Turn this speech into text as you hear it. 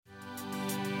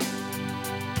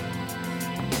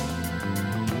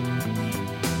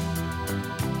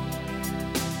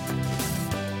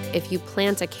if you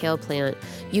plant a kale plant,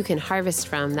 you can harvest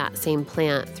from that same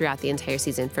plant throughout the entire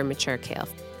season for mature kale.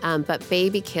 But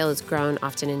baby kale is grown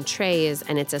often in trays,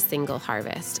 and it's a single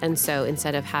harvest. And so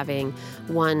instead of having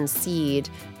one seed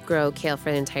grow kale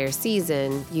for the entire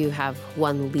season, you have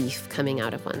one leaf coming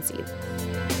out of one seed.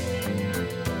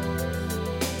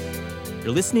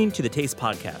 You're listening to the Taste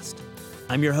Podcast.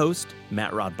 I'm your host,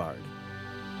 Matt Rodbard.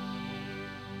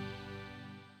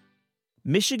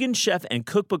 Michigan chef and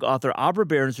cookbook author Abra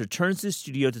Berens returns to the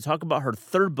studio to talk about her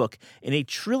third book in a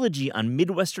trilogy on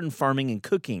Midwestern farming and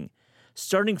cooking.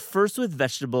 Starting first with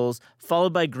vegetables,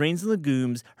 followed by grains and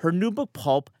legumes, her new book,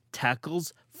 Pulp,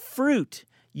 tackles fruit.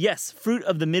 Yes, fruit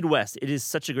of the Midwest. It is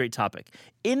such a great topic.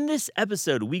 In this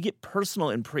episode, we get personal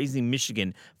in praising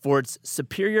Michigan for its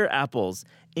superior apples,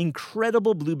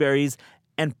 incredible blueberries,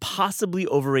 and possibly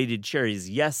overrated cherries.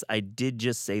 Yes, I did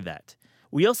just say that.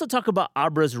 We also talk about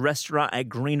Abra's restaurant at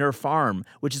Grainer Farm,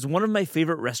 which is one of my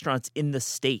favorite restaurants in the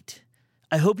state.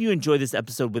 I hope you enjoy this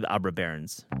episode with Abra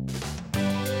Berens.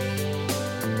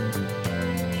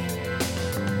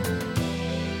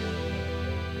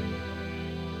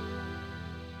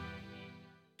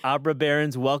 Abra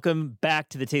Berens, welcome back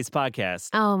to the Taste Podcast.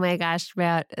 Oh my gosh,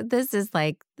 Matt. This is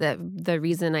like the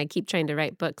reason I keep trying to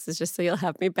write books is just so you'll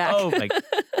have me back. Oh my,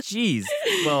 geez.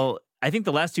 Well, I think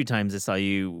the last two times I saw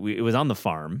you, it was on the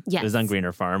farm. Yes. It was on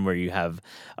Grainer Farm, where you have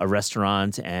a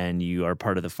restaurant and you are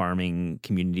part of the farming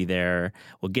community there.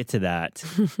 We'll get to that.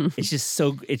 It's just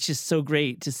so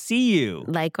great to see you.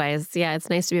 Likewise. Yeah, it's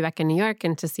nice to be back in New York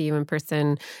and to see you in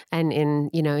person and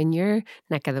in your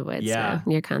neck of the woods,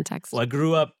 your context. Well, I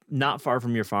grew up not far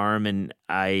from your farm, and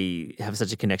I have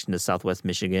such a connection to Southwest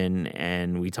Michigan,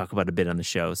 and we talk about it a bit on the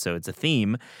show, so it's a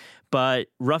theme. But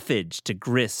roughage to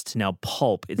grist, now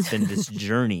pulp, it's been this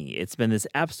journey. It's been this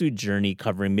absolute journey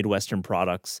covering Midwestern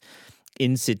products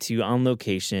in situ, on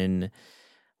location.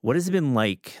 What has it been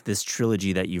like, this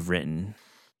trilogy that you've written?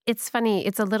 It's funny.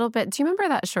 It's a little bit. Do you remember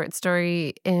that short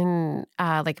story in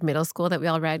middle school that we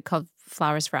all read called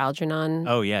Flowers for Algernon?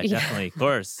 Oh, yeah, definitely. Of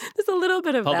course. There's a little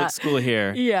bit of Public that. school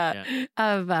here. Yeah.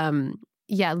 Of,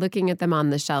 looking at them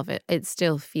on the shelf, it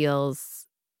still feels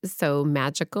so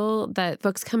magical that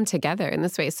books come together in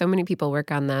this way. So many people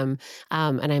work on them.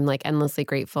 And I'm like endlessly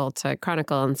grateful to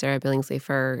Chronicle and Sarah Billingsley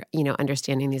for,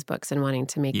 understanding these books and wanting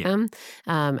to make them.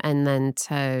 And then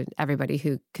to everybody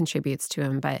who contributes to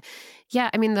them. But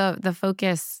yeah, I mean, the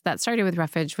focus that started with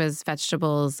roughage was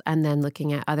vegetables and then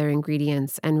looking at other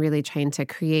ingredients and really trying to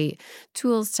create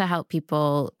tools to help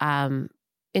people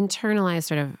internalize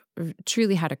sort of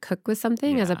truly how to cook with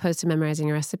something as opposed to memorizing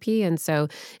a recipe. And so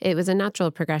it was a natural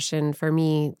progression for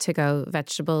me to go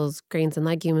vegetables, grains, and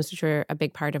legumes, which were a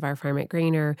big part of our farm at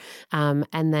Grainer.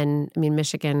 And then,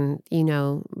 Michigan,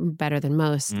 better than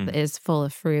most, is full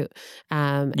of fruit.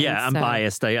 I'm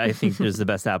biased. I think there's the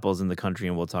best apples in the country,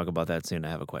 and we'll talk about that soon. I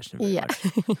have a question for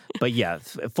you. But yeah,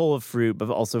 full of fruit, but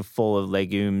also full of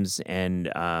legumes. And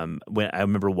when I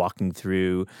remember walking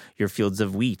through your fields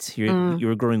of wheat, you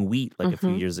were growing wheat a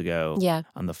few years ago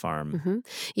on the farm. Mm-hmm.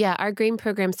 Yeah, our grain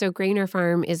program. So Grainer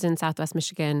Farm is in Southwest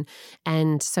Michigan.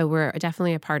 And so we're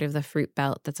definitely a part of the fruit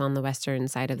belt that's on the western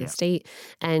side of the state.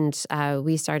 And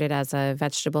we started as a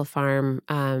vegetable farm.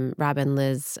 Rob and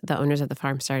Liz, the owners of the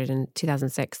farm, started in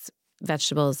 2006.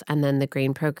 Vegetables, and then the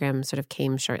grain program sort of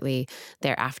came shortly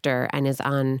thereafter and is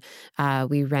on,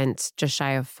 we rent just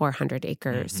shy of 400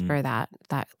 acres for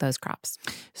those crops.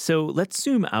 So let's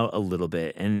zoom out a little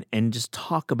bit and just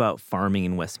talk about farming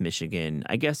in West Michigan.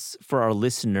 I guess for our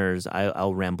listeners,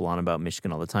 I'll ramble on about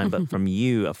Michigan all the time, but from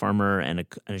you, a farmer and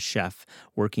a chef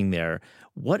working there,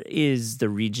 what is the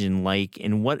region like,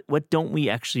 and what don't we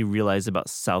actually realize about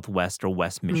Southwest or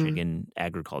West Michigan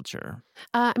agriculture?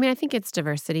 I think it's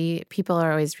diversity. People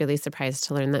are always really surprised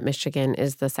to learn that Michigan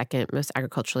is the second most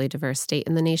agriculturally diverse state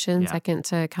in the nation, second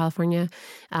to California.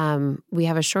 We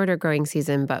have a shorter growing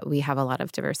season, but we have a lot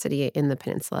of diversity in the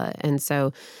peninsula. And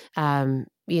so,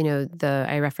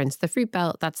 I referenced the fruit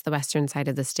belt, that's the western side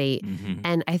of the state.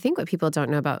 And I think what people don't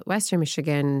know about Western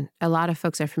Michigan, a lot of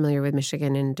folks are familiar with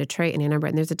Michigan and Detroit and Ann Arbor,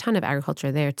 and there's a ton of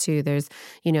agriculture there too. There's,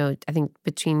 I think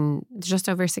between just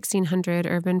over 1,600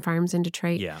 urban farms in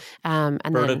Detroit. Yeah. And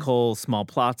vertical, small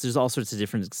plots. There's all sorts of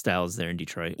different styles there in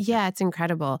Detroit. Yeah, it's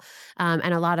incredible.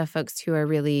 And a lot of folks who are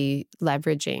really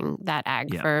leveraging that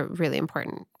ag for really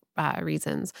important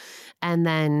reasons. And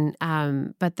then,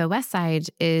 but the west side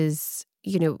is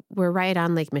we're right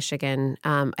on Lake Michigan.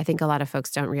 I think a lot of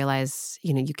folks don't realize,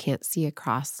 you can't see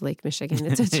across Lake Michigan.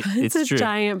 It's a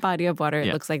giant body of water.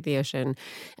 It looks like the ocean.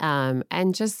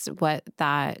 And just what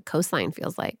that coastline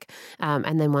feels like.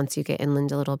 And then once you get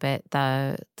inland a little bit,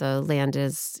 the land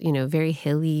is, very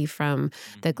hilly from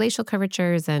the glacial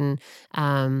curvatures and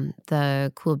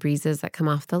the cool breezes that come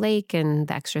off the lake and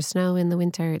the extra snow in the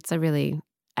winter.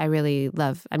 I really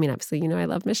love, obviously, I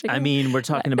love Michigan. We're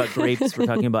talking about grapes, we're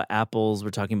talking about apples, we're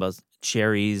talking about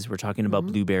cherries, we're talking about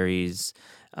blueberries.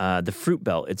 The fruit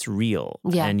belt, it's real.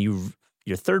 Yeah. And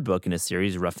your third book in a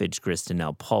series, Roughage, Grist, and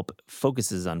Now Pulp,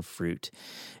 focuses on fruit.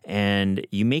 And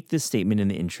you make this statement in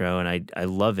the intro, and I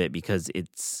love it because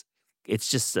it's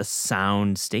just a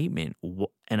sound statement.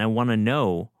 And I want to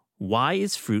know, why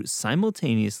is fruit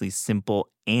simultaneously simple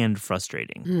and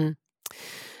frustrating?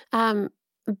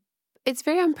 It's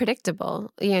very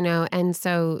unpredictable, and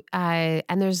so when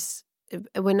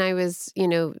I was,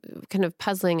 kind of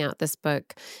puzzling out this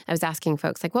book, I was asking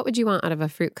folks, like, what would you want out of a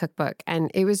fruit cookbook?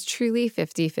 And it was truly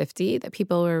 50-50 that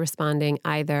people were responding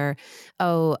either,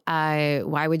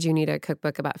 why would you need a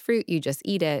cookbook about fruit? You just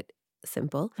eat it.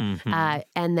 Simple.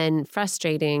 And then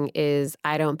frustrating is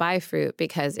I don't buy fruit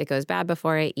because it goes bad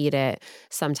before I eat it.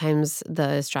 Sometimes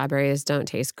the strawberries don't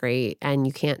taste great and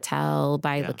you can't tell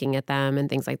by looking at them and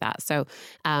things like that. So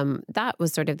that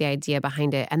was sort of the idea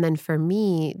behind it. And then for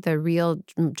me, the real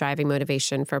driving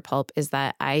motivation for Pulp is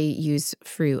that I use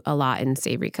fruit a lot in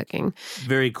savory cooking.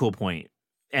 Very cool point.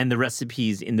 And the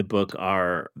recipes in the book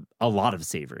are a lot of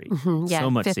savory. Yeah,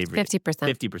 so much savory. 50%.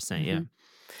 50%, yeah.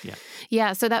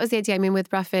 Yeah, so that was the idea.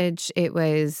 With Roughage, it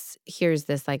was, here's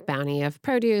this like bounty of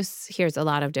produce. Here's a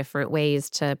lot of different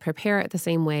ways to prepare it the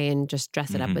same way and just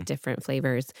dress it up with different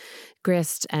flavors.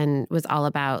 Grist and was all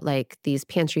about like these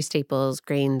pantry staples,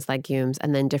 grains, legumes,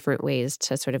 and then different ways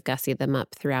to sort of gussy them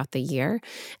up throughout the year.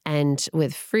 And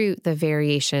with fruit, the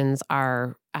variations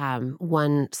are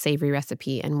one savory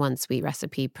recipe and one sweet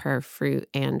recipe per fruit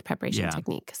and preparation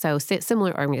technique. So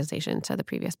similar organization to the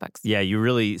previous books. Yeah, you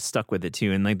really stuck with it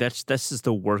too. And like that's just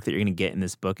the work that you're going to get in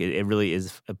this book. It really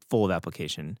is full of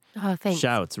application. Oh, thanks.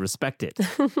 Shouts, respect it.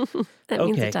 That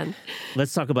means a ton.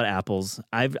 Let's talk about apples.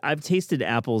 I've tasted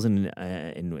apples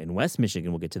in West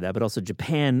Michigan. We'll get to that, but also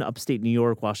Japan, upstate New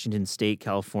York, Washington State,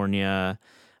 California,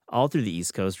 all through the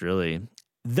East Coast, really.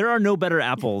 There are no better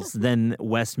apples than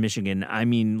West Michigan.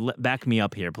 Back me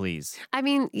up here, please.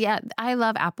 Yeah, I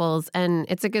love apples, and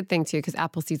it's a good thing too because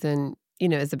apple season,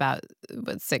 is about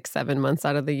 6-7 months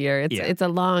out of the year. It's a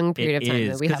long period of time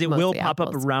that we have. Because it will pop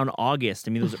up around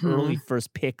August. Those early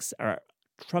first picks are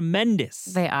tremendous.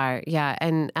 They are, yeah,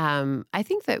 and I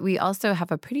think that we also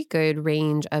have a pretty good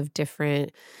range of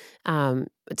different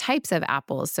types of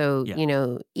apples. So,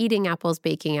 eating apples,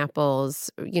 baking apples,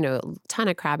 ton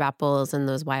of crab apples and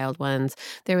those wild ones.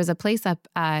 There was a place up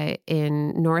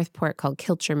in Northport called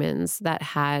Kilcherman's that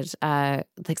had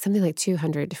something like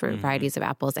 200 different varieties of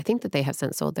apples. I think that they have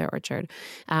since sold their orchard.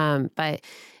 But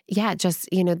yeah, just,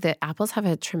 the apples have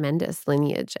a tremendous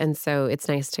lineage. And so it's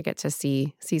nice to get to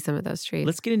see some of those trees.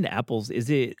 Let's get into apples.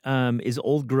 Is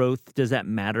old growth, does that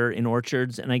matter in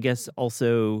orchards? And I guess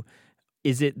also,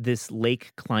 is it this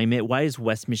lake climate? Why does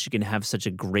West Michigan have such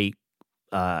a great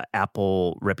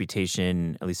apple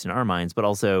reputation, at least in our minds, but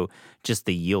also just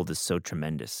the yield is so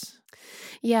tremendous?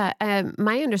 Yeah,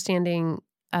 my understanding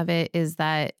of it is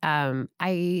that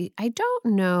I don't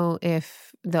know if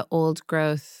the old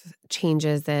growth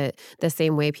changes it the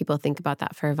same way people think about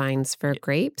that for vines for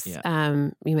grapes. Yeah.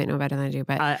 You might know better than I do,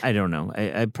 but I don't know.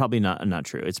 I probably not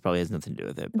true. It probably has nothing to do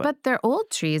with it. But they're old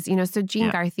trees, So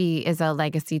Gene Garthy is a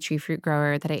legacy tree fruit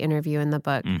grower that I interview in the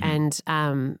book, and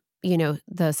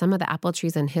some of the apple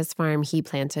trees in his farm he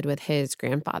planted with his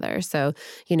grandfather. So,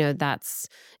 that's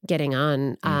getting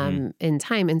on in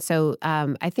time. And so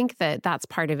I think that that's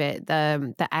part of it.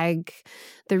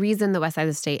 The reason the west side of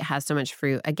the state has so much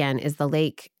fruit, again, is the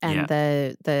lake and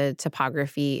the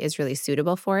topography is really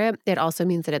suitable for it. It also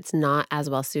means that it's not as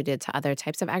well suited to other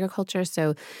types of agriculture.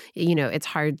 So, it's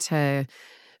hard to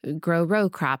grow row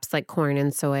crops like corn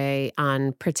and soy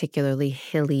on particularly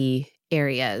hilly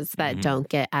areas that don't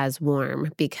get as warm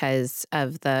because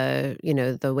of the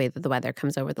way that the weather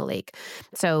comes over the lake.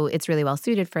 So it's really well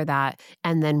suited for that.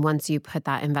 And then once you put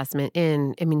that investment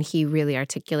in, he really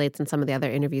articulates in some of the other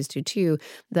interviews too,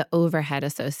 the overhead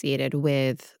associated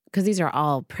with, because these are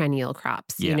all perennial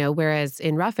crops, whereas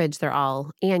in Roughage, they're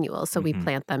all annual. So we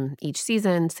plant them each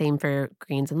season, same for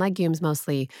greens and legumes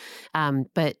mostly.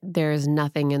 But there's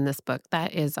nothing in this book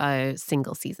that is a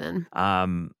single season.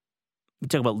 we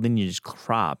talk about lineage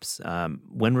crops.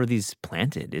 When were these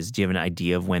planted? Do you have an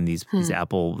idea of when these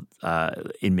apple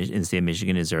in the state of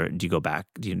Michigan is? Or do you go back?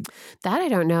 That I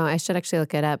don't know. I should actually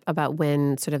look it up about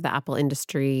when sort of the apple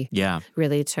industry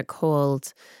really took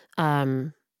hold.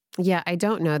 Yeah, I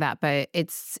don't know that, but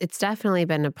it's definitely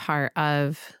been a part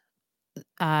of.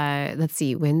 Let's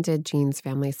see, when did Gene's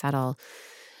family settle?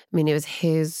 I mean, it was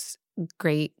his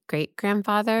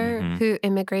great-great-grandfather who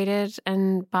immigrated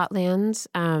and bought land.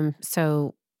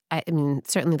 So, I mean,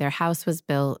 certainly their house was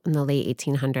built in the late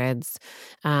 1800s.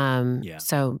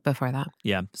 So before that.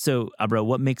 Yeah. So, Abra,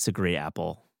 what makes a great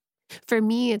apple? For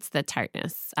me, it's the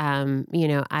tartness. However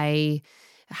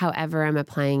I'm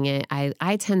applying it,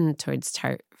 I tend towards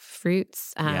tart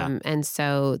fruits. And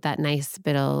so that nice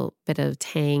bit of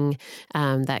tang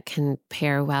that can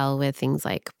pair well with things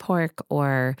like pork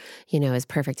or, is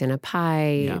perfect in a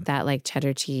pie, that like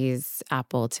cheddar cheese,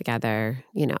 apple together,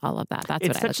 all of that. That's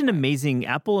it's what I such an amazing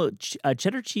apple,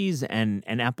 cheddar cheese and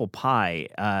apple pie.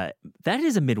 That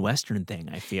is a Midwestern thing,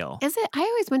 I feel. Is it? I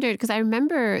always wondered, because I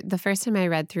remember the first time I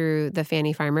read through the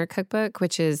Fannie Farmer cookbook,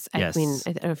 which is, I mean,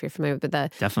 I don't know if you're familiar with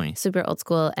the definitely super old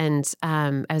school. And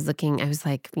I was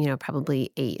like,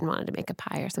 probably 8 and wanted to make a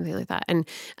pie or something like that. And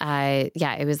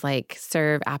it was like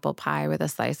serve apple pie with a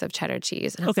slice of cheddar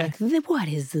cheese. And I was like, what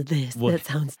is this? That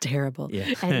sounds terrible.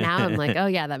 Yeah. And now I'm like, oh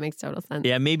yeah, that makes total sense.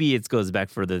 Yeah, maybe it goes back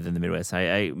further than the Midwest.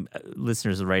 I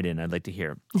listeners write in. I'd like to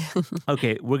hear.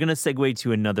 Okay, we're going to segue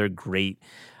to another great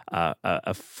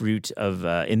a fruit of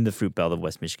in the fruit belt of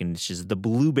West Michigan, which is the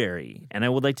blueberry. And I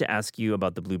would like to ask you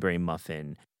about the blueberry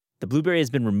muffin. The blueberry has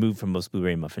been removed from most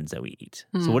blueberry muffins that we eat.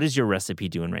 So what is your recipe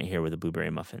doing right here with a blueberry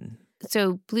muffin?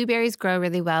 So blueberries grow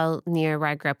really well near where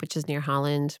I grew up, which is near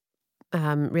Holland.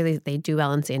 Really, they do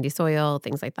well in sandy soil,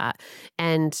 things like that.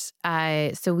 And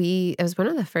it was one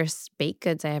of the first baked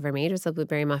goods I ever made was a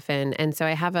blueberry muffin. And so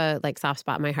I have a soft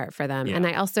spot in my heart for them. Yeah. And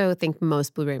I also think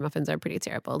most blueberry muffins are pretty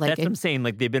terrible. That's what I'm saying.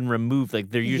 Like they've been removed.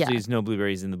 Like there usually is no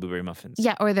blueberries in the blueberry muffins.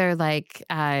 Yeah. Or they're like,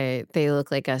 they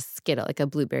look like a Skittle, like a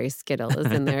blueberry Skittle is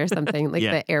in there or something, like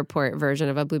the airport version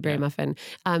of a blueberry muffin.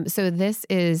 So this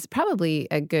is probably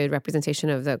a good representation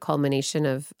of the culmination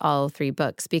of all 3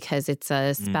 books because it's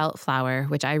a spelt flour,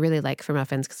 which I really like for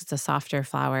muffins because it's a softer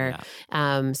flour.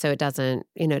 Yeah. So it doesn't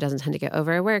tend to get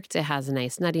overworked. It has a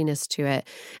nice nuttiness to it.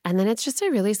 And then it's just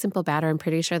a really simple batter. I'm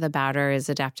pretty sure the batter is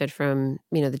adapted from,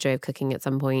 the joy of cooking at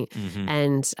some point.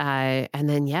 And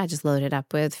then, just load it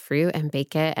up with fruit and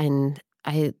bake it. And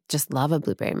I just love a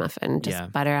blueberry muffin,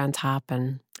 just butter on top.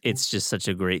 And it's just such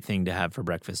a great thing to have for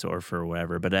breakfast or for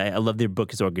whatever. But I love their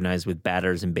book is organized with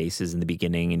batters and bases in the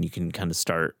beginning, and you can kind of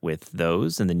start with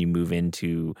those, and then you move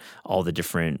into all the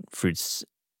different fruits,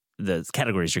 the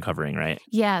categories you're covering, right?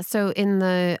 Yeah. So in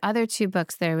the other 2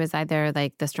 books, there was either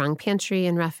like the strong pantry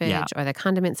in roughage or the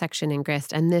condiment section in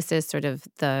grist. And this is sort of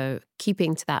the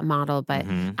keeping to that model. But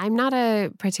I'm not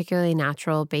a particularly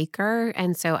natural baker.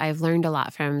 And so I've learned a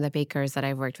lot from the bakers that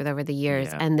I've worked with over the years.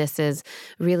 Yeah. And this is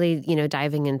really,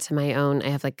 diving into my own. I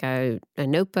have like a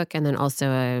notebook and then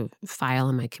also a file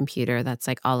on my computer that's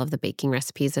like all of the baking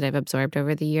recipes that I've absorbed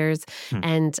over the years.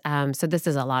 And so this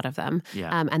is a lot of them.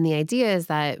 Yeah. And the idea is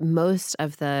that most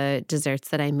of the desserts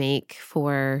that I make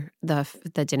for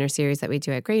the dinner series that we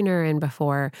do at Grainer and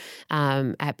before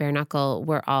at Bare Knuckle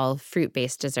were all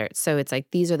fruit-based desserts. So it's like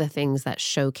these are the things that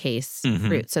showcase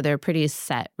fruit. So they're pretty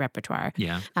set repertoire.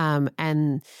 Yeah.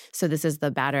 And so this is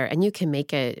the batter. And you can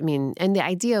make it, and the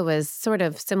idea was sort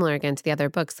of similar again to the other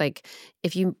books. Like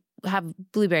if you have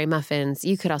blueberry muffins,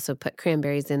 you could also put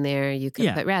cranberries in there. You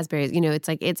could put raspberries. It's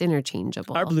like it's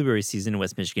interchangeable. Our blueberry season in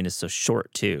West Michigan is so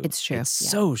short too. It's true. It's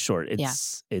so short.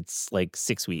 It's like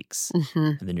 6 weeks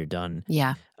and then you're done.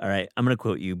 Yeah. All right. I'm going to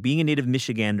quote you. Being a native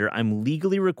Michigander, I'm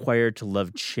legally required to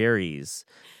love cherries.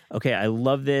 Okay, I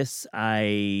love this.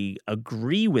 I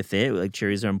agree with it. Like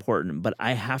cherries are important, but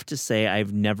I have to say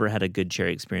I've never had a good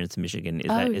cherry experience in Michigan.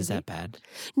 Is that bad?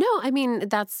 No,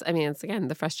 it's again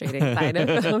the frustrating side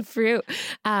of fruit.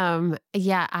 I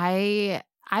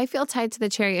feel tied to the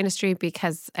cherry industry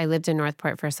because I lived in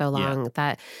Northport for so long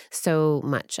that so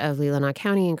much of Leelanau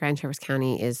County and Grand Traverse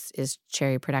County is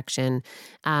cherry production.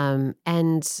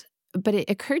 But it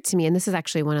occurred to me, and this is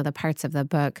actually one of the parts of the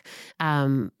book,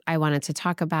 I wanted to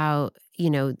talk about,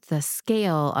 the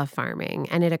scale of farming.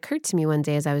 And it occurred to me one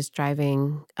day as I was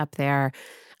driving up there,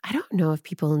 I don't know if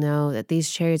people know that these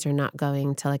cherries are not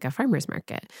going to like a farmer's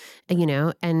market,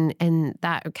 and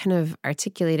that kind of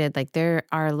articulated like there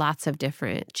are lots of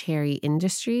different cherry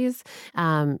industries,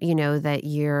 and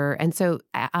so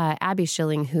Abby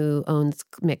Schilling, who owns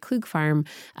McClug Farm,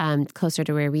 closer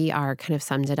to where we are, kind of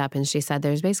summed it up. And she said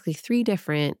there's basically 3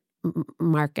 different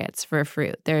markets for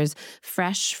fruit. There's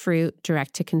fresh fruit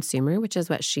direct to consumer, which is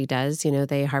what she does.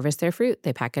 They harvest their fruit,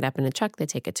 they pack it up in a truck, they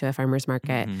take it to a farmer's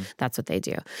market. That's what they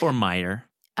do. Or Meyer.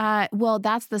 Well,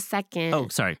 that's the second. Oh,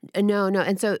 sorry. No.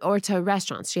 And so, or to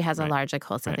restaurants. She has a large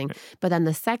wholesale thing. But then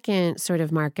the second sort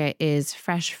of market is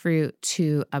fresh fruit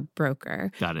to a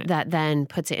broker. Got it. That then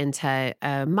puts it into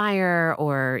a Meijer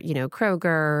or,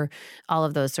 Kroger, all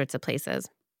of those sorts of places.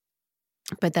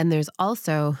 But then there's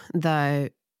also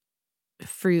the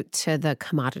fruit to the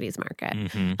commodities market.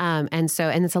 And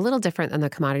it's a little different than the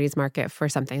commodities market for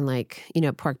something like,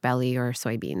 pork belly or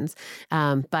soybeans.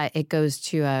 But it goes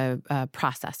to a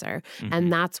processor.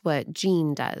 And that's what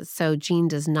Gene does. So Gene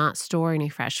does not store any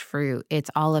fresh fruit.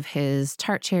 It's all of his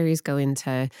tart cherries go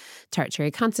into tart cherry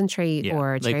concentrate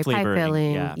or cherry pie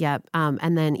filling. Yep.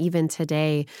 And then even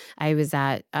today, I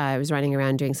was running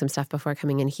around doing some stuff before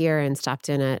coming in here and stopped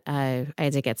in at, I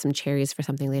had to get some cherries for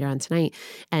something later on tonight.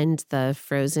 And the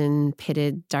frozen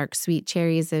pitted dark sweet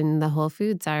cherries in the Whole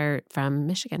Foods are from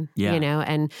Michigan,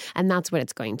 and that's what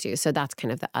it's going to. So that's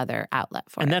kind of the other outlet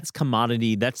for it. And that's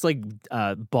commodity. That's like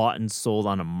bought and sold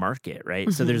on a market, right?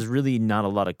 So there's really not a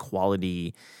lot of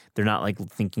quality. They're not like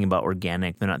thinking about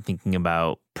organic. They're not thinking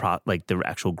about the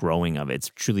actual growing of it. It's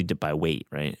truly by weight,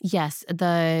 right? Yes.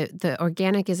 The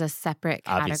organic is a separate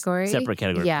category. Separate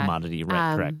category of commodity,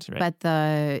 right? Correct. Right. But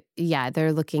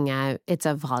they're looking at, it's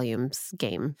a volumes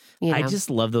game. I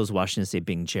just love those Washington State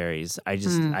Bing cherries.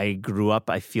 I grew up,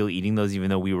 I feel, eating those even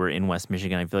though we were in West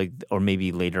Michigan. I feel like, or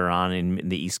maybe later on in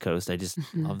the East Coast, I just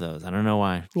love those. I don't know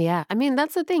why. Yeah. I mean,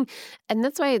 that's the thing. And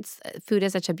that's why food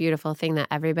is such a beautiful thing that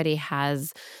everybody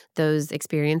has those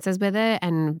experiences with it.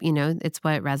 And, it's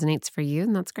what resonates for you.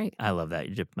 And that's great. I love that.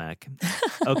 You're diplomatic.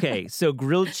 Okay. So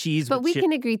grilled cheese. But we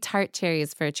can agree tart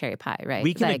cherries for cherry pie, right?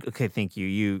 We can. Okay. Thank you.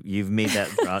 You've made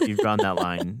that, you've drawn that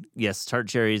line. Yes. Tart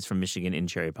cherries from Michigan in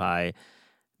cherry pie.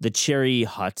 The Cherry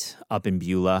Hut up in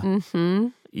Beulah.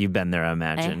 You've been there, I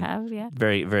imagine. I have, yeah.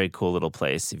 Very, very cool little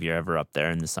place. If you're ever up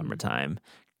there in the summertime,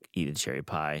 eat a cherry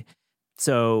pie.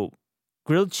 So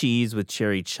grilled cheese with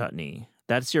cherry chutney.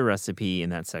 That's your recipe in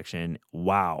that section.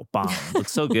 Wow. Bomb.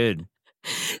 Looks so good.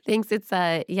 Thanks. It's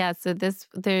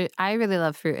so I really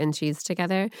love fruit and cheese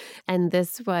together. And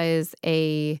this was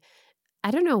I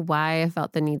don't know why I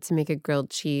felt the need to make a grilled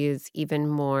cheese even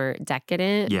more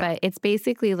decadent, but it's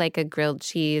basically like a grilled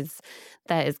cheese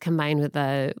that is combined with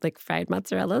a fried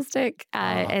mozzarella stick.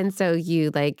 And so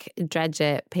you dredge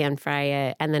it, pan fry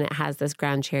it, and then it has this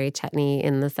ground cherry chutney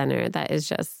in the center that is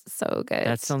just so good.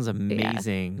 That sounds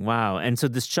amazing. Yeah. Wow. And so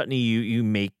this chutney you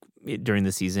make during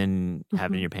the season,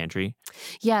 have it in your pantry?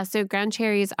 Yeah, so ground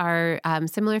cherries are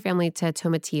similar family to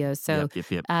tomatillos. So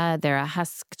they're a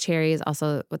husk cherries,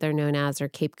 also what they're known as, or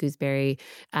Cape gooseberry.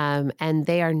 And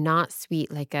they are not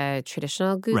sweet like a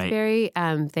traditional gooseberry.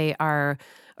 They're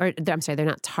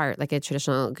not tart like a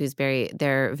traditional gooseberry.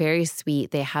 They're very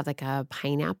sweet. They have like a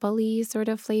pineapple-y sort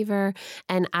of flavor.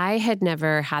 And I had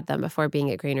never had them before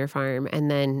being at Grainer Farm. And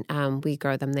then we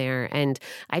grow them there. And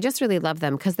I just really love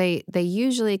them because they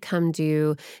usually come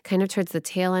due kind of towards the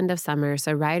tail end of summer.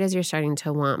 So right as you're starting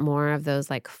to want more of those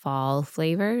fall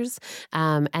flavors.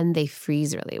 And they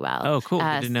freeze really well. Oh, cool.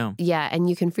 I didn't know. Yeah. And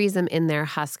you can freeze them in their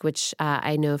husk, which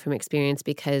I know from experience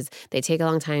because they take a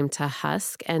long time to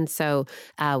husk. And so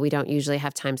we don't usually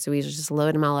have time. So we usually just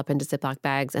load them all up into Ziploc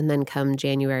bags. And then come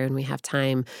January when we have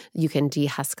time, you can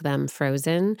dehusk them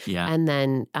frozen. Yeah. And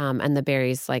then, and the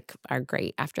berries are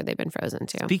great after they've been frozen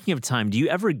too. Speaking of time, do you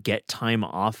ever get time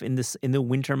off in the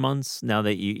winter months now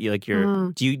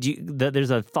that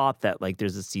there's a thought that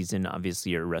there's a season,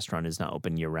 obviously your restaurant is not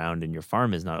open year round and your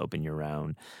farm is not open year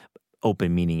round.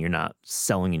 Open meaning you're not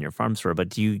selling in your farm store, but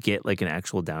do you get an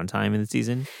actual downtime in the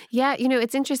season? Yeah,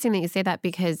 it's interesting that you say that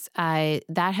because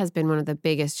that has been one of the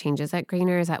biggest changes at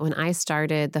Grainer is that when I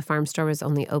started, the farm store was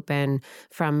only open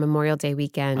from Memorial Day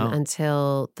weekend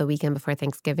until the weekend before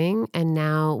Thanksgiving. And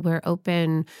now we're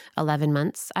open 11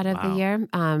 months out of the year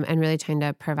and really trying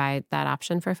to provide that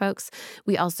option for folks.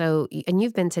 We also, and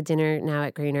you've been to dinner now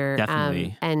at Grainer.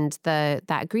 Definitely. And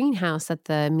that greenhouse that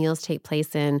the meals take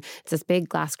place in, it's this big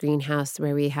glass greenhouse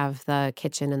where we have the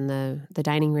kitchen and the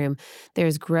dining room.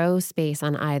 There's grow space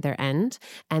on either end.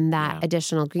 And that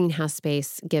additional greenhouse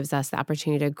space gives us the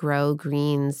opportunity to grow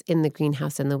greens in the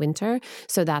greenhouse in the winter.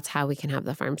 So that's how we can have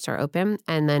the farm store open.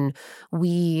 And then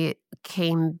we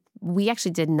came we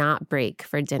actually did not break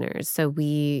for dinners. So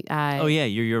we oh yeah,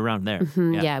 you're around there.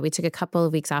 yeah, we took a couple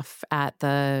of weeks off at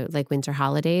the winter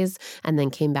holidays and then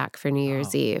came back for New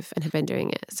Year's Eve and have been doing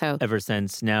it. So ever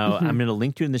since. Now I'm going to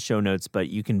link to it in the show notes, but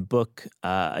you can book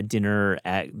a dinner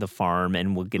at the farm,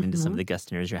 and we'll get into some of the guest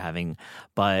dinners you're having.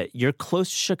 But you're close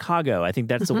to Chicago. I think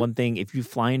that's the one thing. If you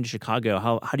fly into Chicago,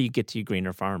 how do you get to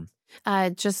Grainer Farm?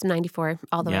 Just 94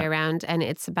 all the way around. And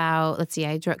it's about, let's see,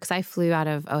 I drove, because I flew out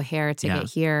of O'Hare to get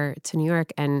here to New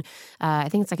York. And I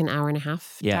think it's like an hour and a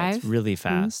half drive. It's really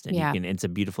fast. And it's a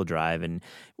beautiful drive. And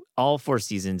all 4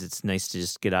 seasons, it's nice to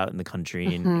just get out in the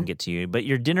country and get to you. But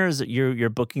your dinners, you're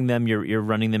booking them, you're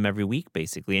running them every week,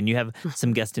 basically. And you have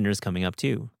some guest dinners coming up,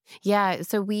 too. Yeah,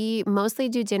 so we mostly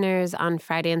do dinners on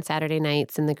Friday and Saturday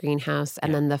nights in the greenhouse,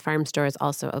 and then the farm store is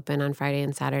also open on Friday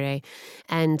and Saturday.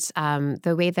 And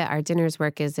the way that our dinners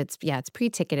work is it's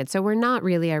pre-ticketed. So we're not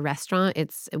really a restaurant.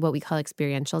 It's what we call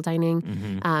experiential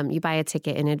dining. You buy a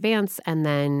ticket in advance, and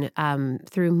then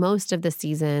through most of the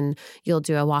season, you'll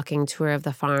do a walking tour of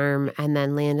the farm and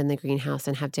then land in the greenhouse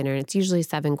and have dinner. And it's usually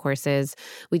 7 courses.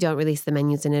 We don't release the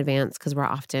menus in advance because we're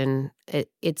often,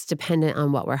 it's dependent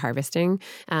on what we're harvesting.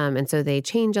 And so they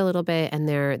change a little bit, and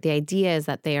the idea is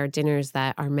that they are dinners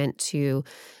that are meant to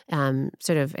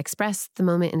sort of express the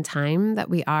moment in time that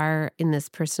we are in this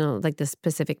this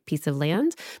specific piece of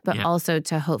land, but also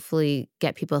to hopefully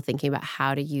get people thinking about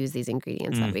how to use these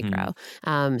ingredients that we grow.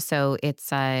 So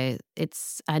it's a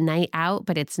night out,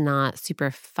 but it's not super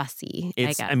fussy.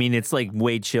 I mean, it's like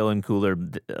way chill and cooler,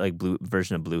 like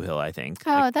version of Blue Hill, I think.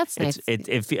 Oh, like, that's nice.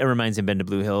 It reminds me of Been to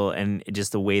Blue Hill, and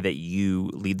just the way that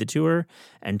you lead the tour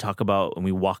and talk about when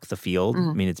we walk the field.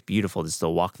 I mean, it's beautiful just to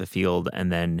walk the field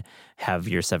and then have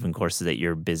your 7 courses that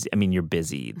you're busy. I mean, you're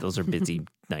busy. Those are busy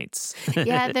nights.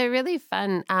 Yeah, they're really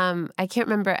fun. I can't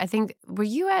remember. I think, were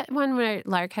you at one where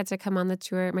Lark had to come on the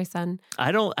tour, my son?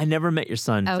 I never met your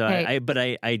son. Okay.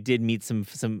 So I did meet some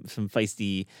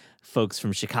feisty folks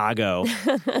from Chicago.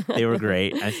 They were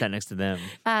great. I sat next to them.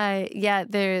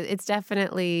 It's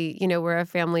definitely, we're a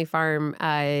family farm.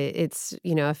 It's,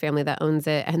 a family that owns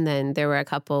it. And then there were a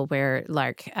couple where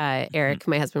Lark, Eric,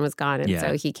 my husband, was gone. And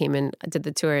so he came and did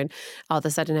the tour. And all of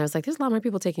a sudden I was like, there's a lot more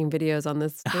people taking videos on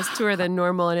this tour than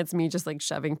normal. And it's me just like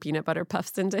shoving peanut butter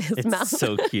puffs into his mouth. It's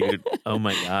so cute. Oh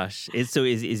my gosh. Is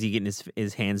he getting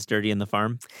his hands dirty in the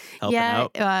farm? Helping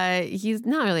out? He's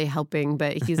not really helping,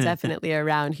 but he's definitely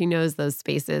around. He knows those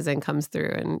spaces and comes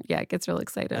through and gets real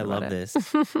excited I about love it. this.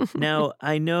 Now,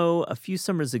 I know a few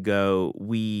summers ago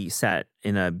we sat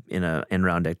in a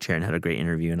round deck chair and had a great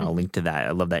interview, and I'll link to that.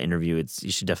 I love that interview.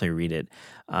 You should definitely read it.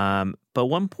 But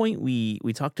one point we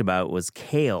talked about was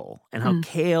kale, and how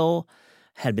kale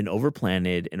had been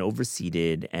overplanted and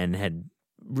overseeded and had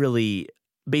really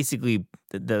basically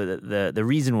the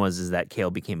reason was that kale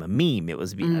became a meme. It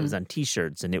was on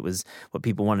T-shirts, and it was what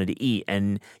people wanted to eat.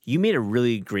 And you made a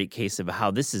really great case of how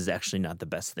this is actually not the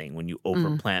best thing when you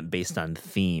overplant based on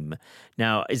theme.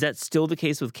 Now, is that still the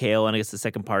case with kale? And I guess the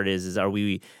second part is are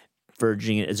we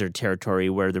verging? Is there territory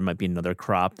where there might be another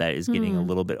crop that is getting a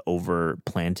little bit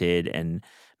overplanted, and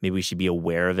maybe we should be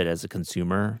aware of it as a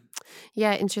consumer?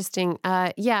 Yeah, interesting.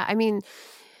 I mean,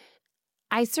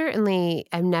 I certainly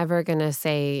am never going to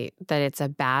say that it's a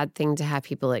bad thing to have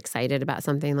people excited about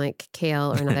something like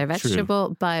kale or another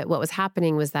vegetable. But what was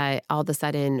happening was that all of a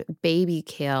sudden baby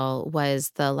kale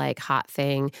was the hot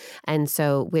thing. And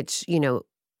so, which,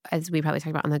 as we probably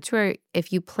talked about on the tour,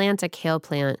 if you plant a kale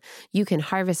plant, you can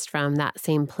harvest from that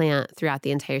same plant throughout the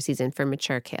entire season for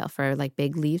mature kale, for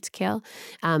big leaved kale.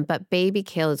 But baby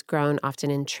kale is grown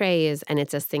often in trays, and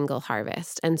it's a single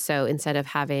harvest. And so instead of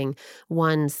having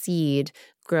one seed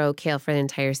grow kale for the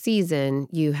entire season,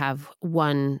 you have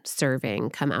one serving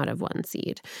come out of one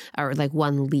seed, or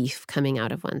one leaf coming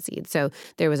out of one seed. So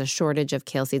there was a shortage of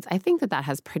kale seeds. I think that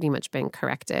has pretty much been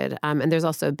corrected. And there's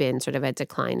also been sort of a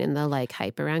decline in the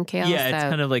hype around kale. Yeah, it's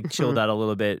kind of chilled out a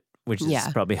little bit, which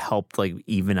has probably helped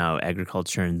even out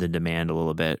agriculture and the demand a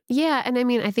little bit. Yeah, and I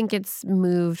mean, I think it's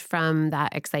moved from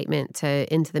that excitement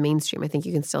into the mainstream. I think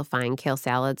you can still find kale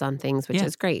salads on things, which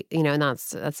is great, and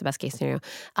that's the best case scenario.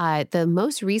 The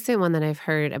most recent one that I've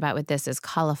heard about with this is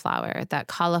cauliflower. That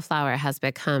cauliflower has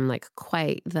become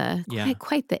quite the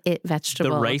it vegetable.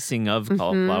 The ricing of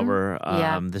cauliflower,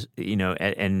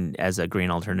 and as a grain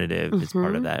alternative is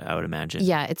part of that, I would imagine.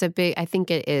 Yeah, I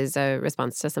think it is a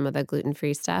response to some of the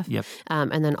gluten-free stuff. Yep.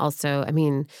 And then also, I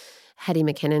mean, Hetty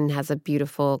McKinnon has a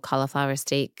beautiful cauliflower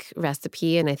steak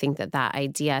recipe, and I think that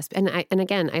idea, and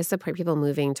again, I support people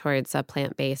moving towards a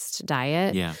plant-based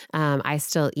diet. Yeah. I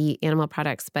still eat animal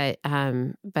products, but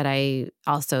I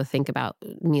also think about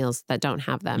meals that don't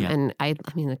have them. Yeah. And I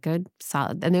mean, a good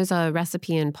solid. And there's a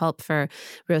recipe in Pulp for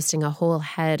roasting a whole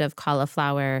head of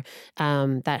cauliflower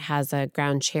that has a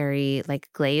ground cherry like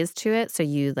glaze to it. So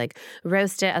you like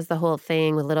roast it as the whole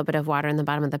thing with a little bit of water in the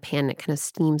bottom of the pan. It kind of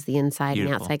steams the inside and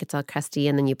the outside gets all crusty.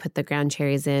 And then you put the ground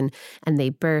cherries in and they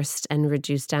burst and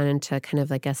reduce down into kind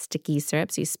of like a sticky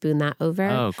syrup. So you spoon that over.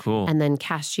 Oh, cool. And then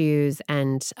cashews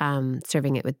and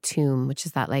serving it with toum, which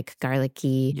is that like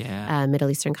garlicky Middle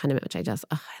Eastern condiment, which I love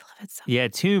it so much. Yeah,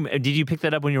 toum. Did you pick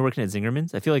that up when you were working at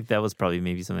Zingerman's? I feel like that was probably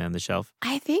maybe something on the shelf.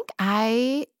 I think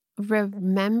I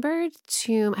remembered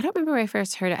toum. I don't remember where I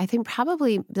first heard it. I think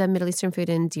probably the Middle Eastern food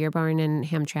in Dearborn and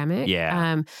Hamtramck.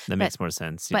 Yeah, that makes more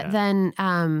sense. Yeah. But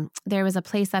then there was a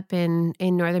place up in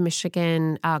northern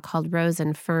Michigan called Rose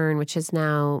and Fern, which has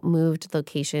now moved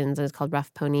locations, and it's called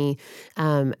Rough Pony.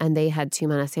 And they had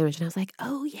toum on a sandwich, and I was like,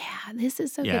 oh yeah, this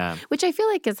is so good. Which I feel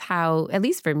like is how, at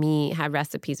least for me, how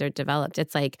recipes are developed.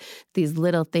 It's like these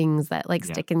little things that like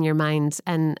stick in your mind.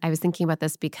 And I was thinking about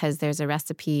this because there's a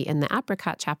recipe in the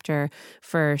apricot chapter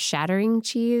for shattering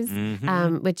cheese,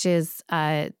 which is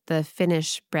the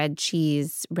Finnish bread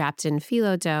cheese wrapped in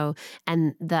phyllo dough.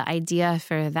 And the idea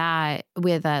for that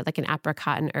with like an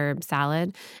apricot and herb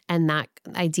salad. And that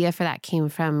idea for that came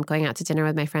from going out to dinner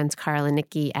with my friends Carl and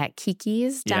Nikki at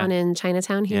Kiki's down in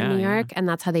Chinatown here in New York. And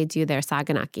that's how they do their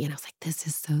saganaki. And I was like, this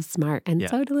is so smart and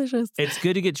so delicious. It's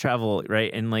good to get travel,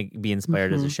 right? And like be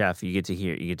inspired as a chef. You get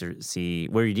to see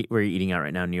where you're eating out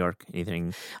right now in New York.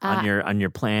 Anything on your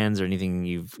plans or anything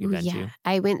you've been to?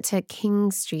 I went to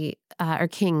King Street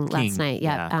last night.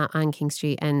 On King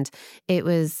Street, and it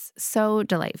was so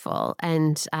delightful.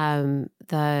 And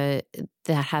that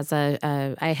has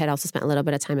I had also spent a little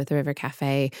bit of time at the River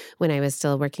Cafe when I was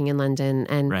still working in London,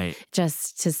 and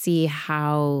just to see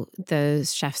how the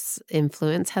chef's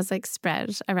influence has like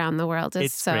spread around the world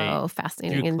is so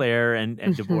fascinating. Through Claire and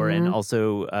Deborah, and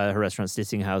also her restaurant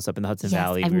Stissing House up in the Hudson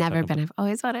Valley. I've never been. I've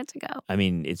always wanted to go. I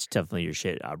mean, it's definitely your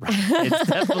shit, Abra. It's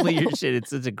definitely your shit.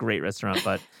 It's a great restaurant,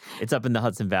 but it's up in the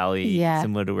Hudson Valley,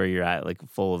 similar to where you're at, like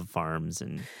full of farms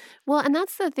and. Well, and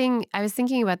that's the thing. I was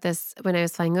thinking about this when I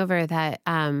was flying over that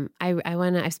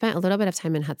I've spent a little bit of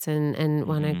time in Hudson and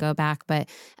want to go back, but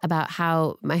about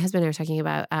how my husband and I were talking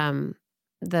about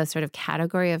the sort of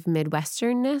category of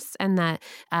Midwesternness, and that,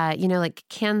 like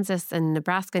Kansas and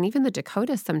Nebraska and even the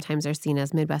Dakotas sometimes are seen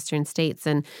as Midwestern states,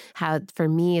 and how for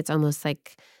me it's almost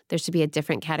like there should be a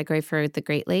different category for the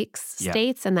Great Lakes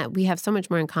states, and that we have so much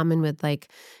more in common with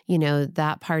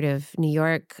that part of New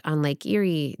York on Lake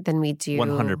Erie than we do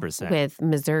 100% with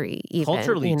Missouri. Even,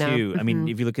 culturally too. I mean,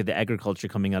 if you look at the agriculture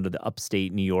coming out of the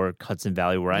upstate New York, Hudson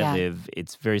Valley, where I live,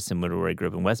 it's very similar to where I grew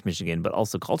up in West Michigan, but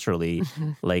also culturally,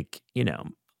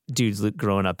 dudes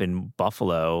growing up in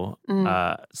Buffalo,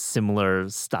 similar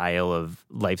style of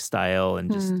lifestyle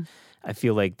and just. I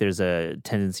feel like there's a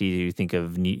tendency to think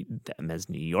of them as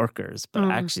New Yorkers, but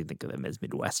I actually think of them as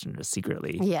Midwesterners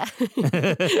secretly. Yeah.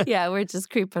 Yeah, we're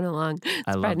just creeping along.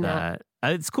 I love that.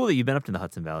 It's cool that you've been up to the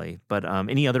Hudson Valley, but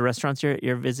any other restaurants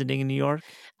you're visiting in New York?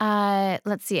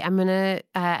 Let's see.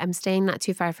 I'm staying not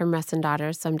too far from Russ and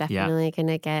Daughters, so I'm definitely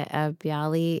gonna get a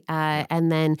bialy.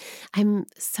 And then I'm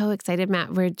so excited,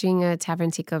 Matt. We're doing a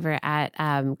tavern takeover at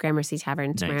Gramercy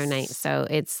Tavern tomorrow night. So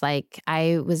it's like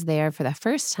I was there for the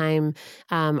first time.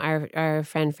 Our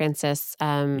friend Francis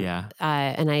and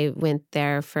I went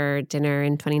there for dinner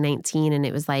in 2019, and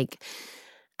it was like.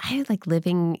 I like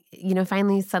living,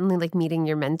 finally suddenly like meeting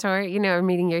your mentor, or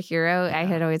meeting your hero. I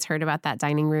had always heard about that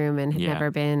dining room and had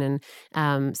never been.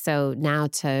 And so now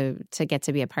to get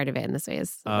to be a part of it in this way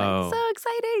is so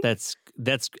exciting.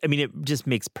 It just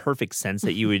makes perfect sense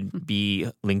that you would be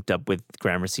linked up with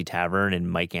Gramercy Tavern and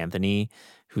Mike Anthony,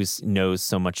 who knows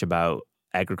so much about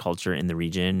agriculture in the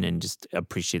region and just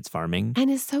appreciates farming. And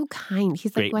is so kind.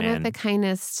 He's like one of the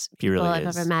kindest people I've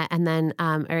ever met. And then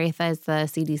Aretha is the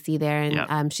CDC there,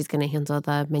 and she's going to handle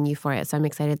the menu for it. So I'm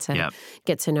excited to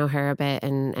get to know her a bit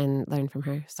and learn from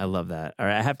her. So. I love that. All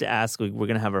right, I have to ask, we're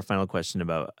going to have our final question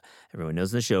about, everyone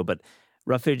knows the show, but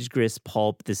Rough Edge Grist,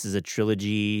 Pulp, this is a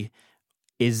trilogy.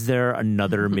 Is there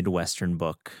another Midwestern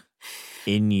book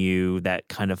in you that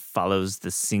kind of follows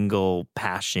the single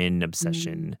passion,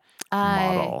 obsession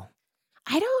model?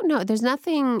 I don't know. There's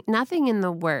nothing in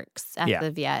the works as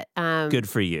of yet. Good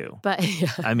for you. But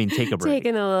take a break.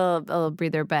 Taking a little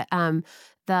breather. But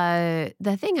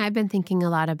the thing I've been thinking a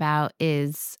lot about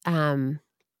is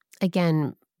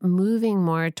again moving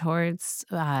more towards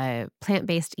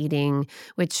plant-based eating,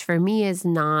 which for me is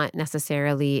not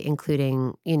necessarily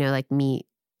including, like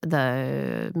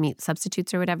the meat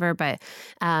substitutes or whatever. But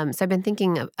so I've been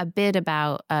thinking a bit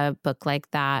about a book like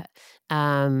that.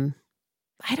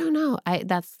 I don't know.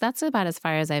 That's about as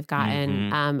far as I've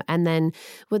gotten. And then,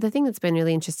 the thing that's been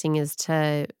really interesting is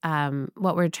to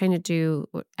what we're trying to do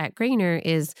at Grainer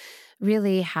is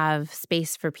really have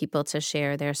space for people to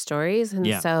share their stories. And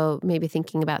so maybe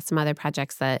thinking about some other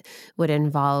projects that would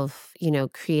involve,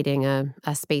 creating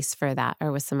a space for that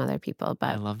or with some other people. But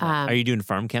I love that. Are you doing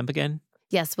farm camp again?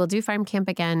 Yes, we'll do farm camp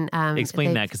again.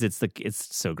 Explain that because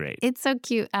it's so great. It's so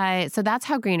cute. So that's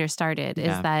how Grainer started.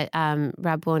 Is that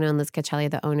Rob Buono and Liz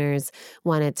Caccelli, the owners,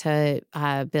 wanted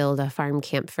to build a farm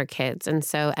camp for kids, and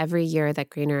so every year that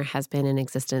Grainer has been in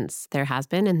existence, there has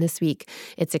been, and this week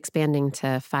it's expanding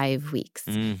to 5 weeks.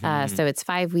 So it's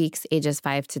 5 weeks, ages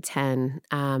 5 to 10.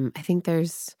 I think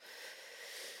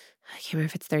I can't remember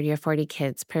if it's 30 or 40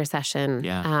 kids per session.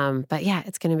 But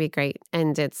it's going to be great.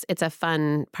 And it's a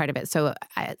fun part of it. So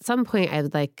at some point, I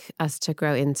would like us to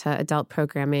grow into adult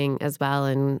programming as well.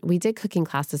 And we did cooking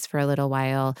classes for a little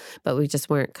while, but we just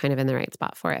weren't kind of in the right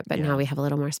spot for it. But now we have a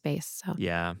little more space. So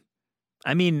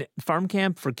I mean, farm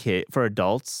camp for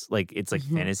adults, like it's like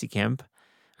fantasy camp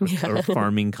or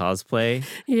farming cosplay.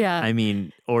 I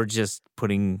mean, or just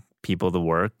putting people to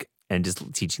work and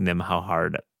just teaching them how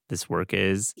hard this work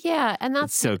is. And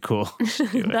that's so cool.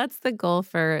 That's the goal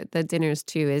for the dinners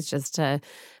too, is just to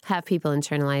have people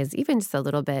internalize even just a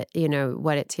little bit,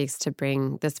 what it takes to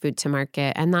bring this food to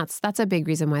market. And that's a big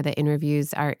reason why the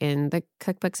interviews are in the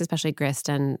cookbooks, especially Grist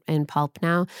and Pulp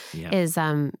now, is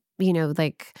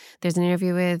like there's an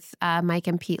interview with Mike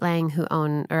and Pete Lang, who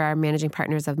are managing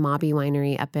partners of Mobby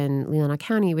Winery up in Leelanau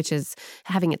County, which is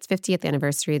having its 50th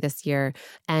anniversary this year.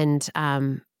 And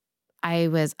I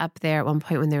was up there at one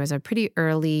point when there was a pretty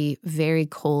early, very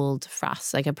cold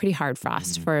frost, like a pretty hard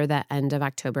frost for the end of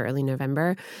October, early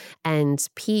November. And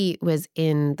Pete was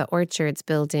in the orchards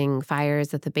building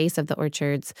fires at the base of the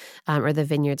orchards, or the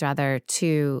vineyards rather,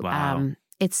 to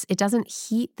it doesn't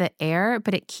heat the air,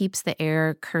 but it keeps the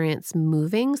air currents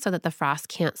moving so that the frost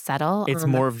can't settle. It's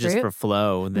more of just for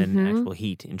flow than actual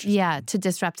heat. Interesting. To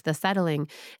disrupt the settling.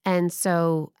 And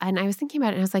I was thinking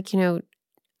about it, and I was like,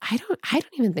 I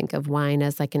don't even think of wine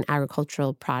as like an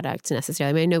agricultural product necessarily.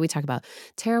 I mean, I know we talk about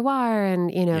terroir and,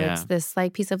 it's this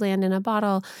like piece of land in a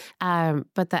bottle,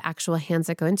 but the actual hands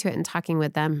that go into it, and talking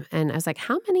with them. And I was like,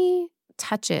 how many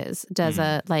touches does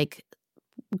a like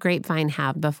grapevine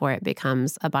have before it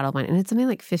becomes a bottle of wine? And it's something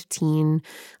like 15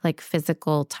 like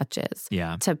physical touches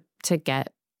to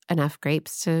get enough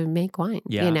grapes to make wine.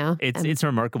 It's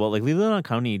remarkable. Like Leelanau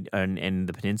County and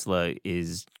the peninsula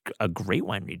is a great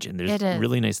wine region. There's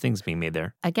really nice things being made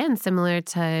there. Again, similar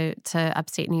to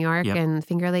upstate New York and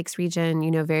Finger Lakes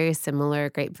region, very similar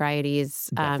grape varieties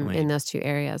in those two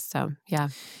areas. So,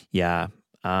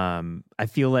 I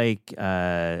feel like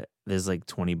there's like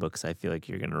 20 books I feel like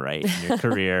you're going to write in your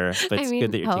career, but it's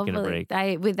good that you're taking a break.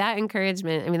 With that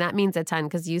encouragement, that means a ton,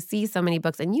 because you see so many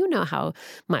books and you know how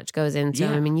much goes into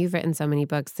them. You've written so many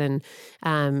books, and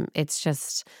it's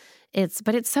just...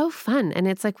 But it's so fun, and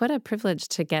it's like, what a privilege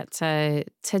to get to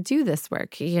do this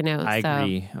work, I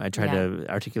agree. I try to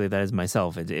articulate that as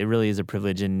myself. It really is a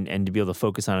privilege, and to be able to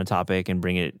focus on a topic and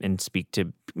bring it and speak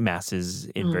to masses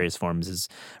in various forms is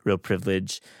real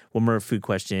privilege. One more food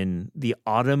question. The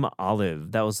autumn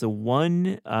olive, that was the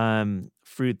one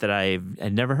fruit that I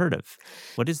had never heard of.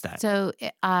 What is that? So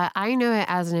I know it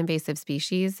as an invasive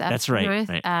species up That's right, north.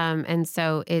 right. And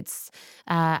so it's,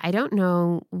 I don't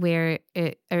know where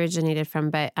it originated from,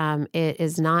 but it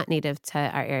is not native to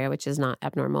our area, which is not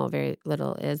abnormal. Very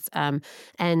little is.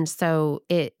 And so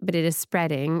but it is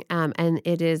spreading. And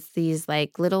it is these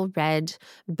like little red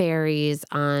berries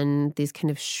on these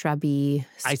kind of shrubby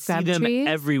I scrub see them trees.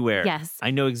 everywhere. Yes.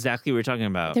 I know exactly what you're talking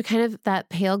about. They're kind of that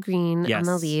pale green on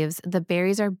the leaves. The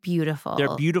berries are beautiful.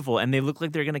 They're beautiful, and they look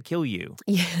like they're going to kill you.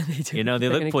 Yeah, they do. They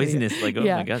look poisonous. Like, oh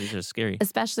my God, these are scary.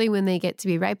 Especially when they get to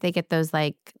be ripe, they get those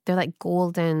like, they're like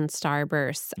golden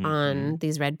starbursts on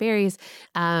these red berries.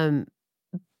 They're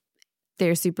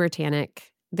super tannic.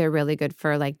 They're really good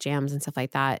for like jams and stuff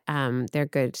like that. They're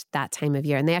good that time of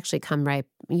year, and they actually come ripe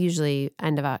usually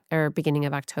beginning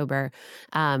of October.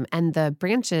 And the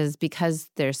branches, because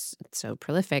they're so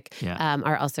prolific,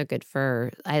 are also good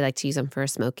for. I like to use them for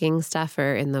smoking stuff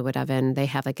or in the wood oven. They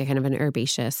have like a kind of an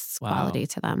herbaceous quality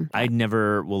to them. I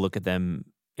never will look at them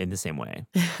in the same way.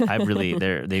 I've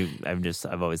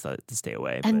always thought to stay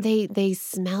away. And they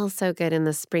smell so good in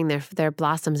the spring. Their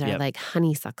blossoms are like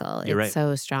honeysuckle. It's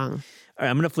so strong. All right,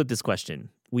 I'm going to flip this question.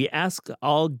 We ask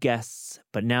all guests,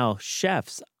 but now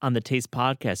chefs on the Taste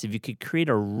Podcast, if you could create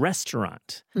a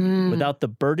restaurant without the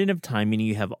burden of time, meaning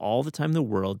you have all the time in the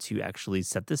world to actually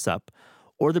set this up,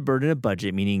 or the burden of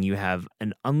budget, meaning you have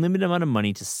an unlimited amount of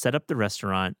money to set up the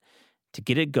restaurant, to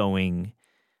get it going.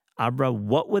 Abra,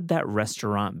 what would that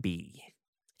restaurant be?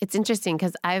 It's interesting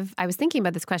because I was thinking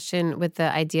about this question with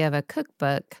the idea of a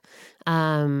cookbook.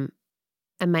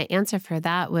 And my answer for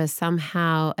that was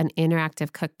somehow an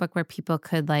interactive cookbook where people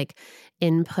could like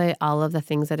input all of the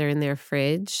things that are in their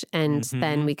fridge, and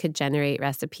then we could generate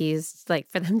recipes like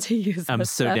for them to use. I'm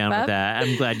so down with that.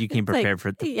 I'm glad you came prepared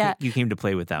you came to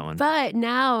play with that one. But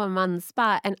now I'm on the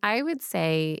spot, and I would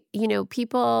say,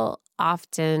 people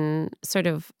often sort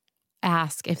of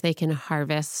ask if they can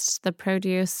harvest the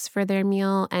produce for their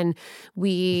meal. And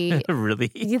we really?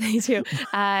 They do.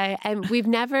 And we've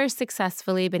never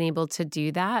successfully been able to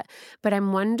do that. But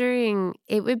I'm wondering,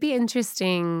 it would be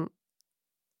interesting.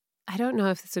 I don't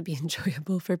know if this would be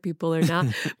enjoyable for people or not,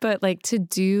 but like to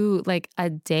do like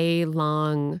a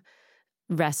day-long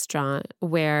restaurant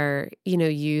where,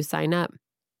 you sign up.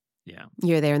 Yeah.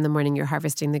 You're there in the morning, you're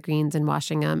harvesting the greens and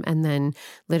washing them, and then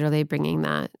literally bringing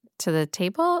that to the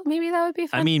table. Maybe that would be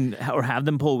fun. I mean, or have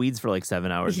them pull weeds for like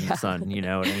 7 hours in the sun. You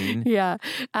know what I mean? Yeah.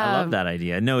 I love that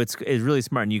idea. No, it's really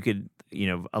smart. And you could,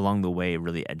 along the way,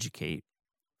 really educate.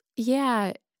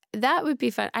 Yeah, that would be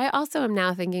fun. I also am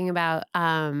now thinking about,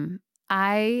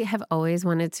 I have always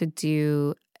wanted to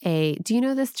do do you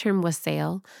know this term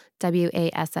wassail?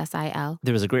 WASSIL.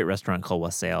 There was a great restaurant called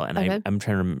Wassail, and I'm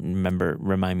trying to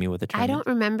remind me what the term is. I don't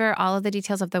remember all of the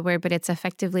details of the word, but it's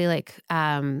effectively like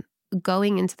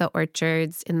going into the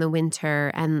orchards in the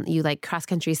winter, and you like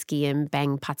cross-country ski and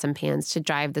bang pots and pans to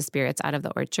drive the spirits out of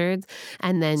the orchards.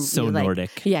 And then so you,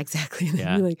 Nordic. Yeah, exactly. And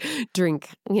then you like drink,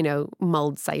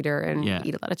 mulled cider and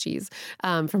eat a lot of cheese,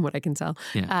 from what I can tell.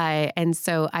 Yeah. And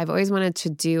so I've always wanted to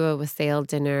do a wassail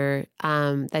dinner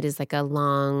that is like a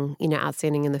long,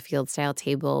 outstanding in the field style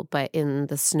table, but in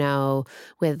the snow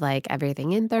with like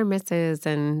everything in thermoses,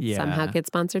 and somehow get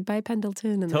sponsored by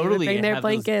Pendleton, and totally. They would bring their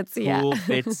blankets. Cool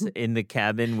bits in the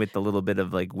cabin with a little bit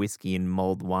of like whiskey and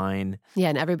mulled wine. Yeah,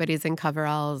 and everybody's in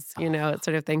coveralls, sort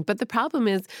of thing. But the problem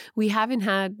is we haven't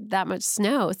had that much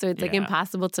snow, so it's like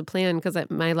impossible to plan, because at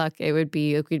my luck, it would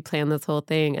be we'd plan this whole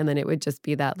thing and then it would just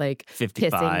be that like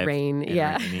 55 pissing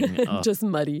rain. Just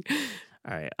muddy.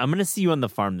 All right. I'm going to see you on the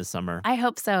farm this summer. I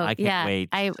hope so. I can't wait.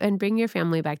 And bring your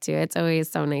family back too. It's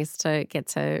always so nice to get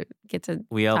to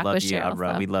We all talk love with you, Cheryl,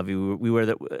 Abra. so. We love you. We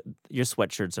wear your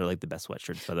sweatshirts are like the best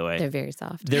sweatshirts, by the way. They're very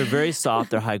soft. They're very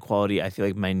soft. They're high quality. I feel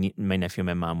like my nephew and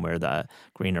my mom wear the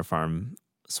Grainer Farm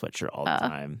sweatshirt all the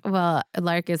time. Well,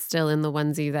 Lark is still in the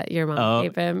onesie that your mom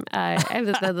gave him. I have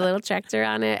the little tractor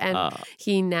on it, and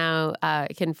he now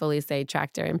can fully say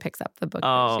tractor and picks up the book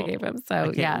that she gave him. So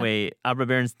I can't wait. Abra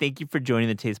Berens, thank you for joining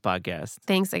the Taste Podcast.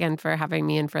 Thanks again for having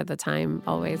me and for the time,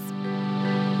 always.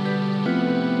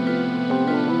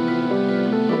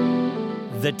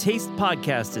 The Taste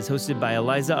Podcast is hosted by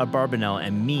Eliza Abarbanel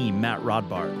and me, Matt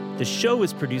Rodbard. The show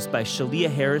is produced by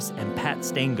Shalia Harris and Pat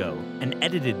Stango and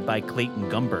edited by Clayton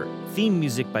Gumbert. Theme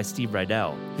music by Steve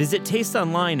Rydell. Visit Taste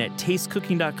online at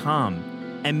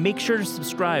tastecooking.com and make sure to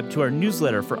subscribe to our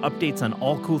newsletter for updates on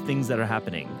all cool things that are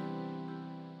happening.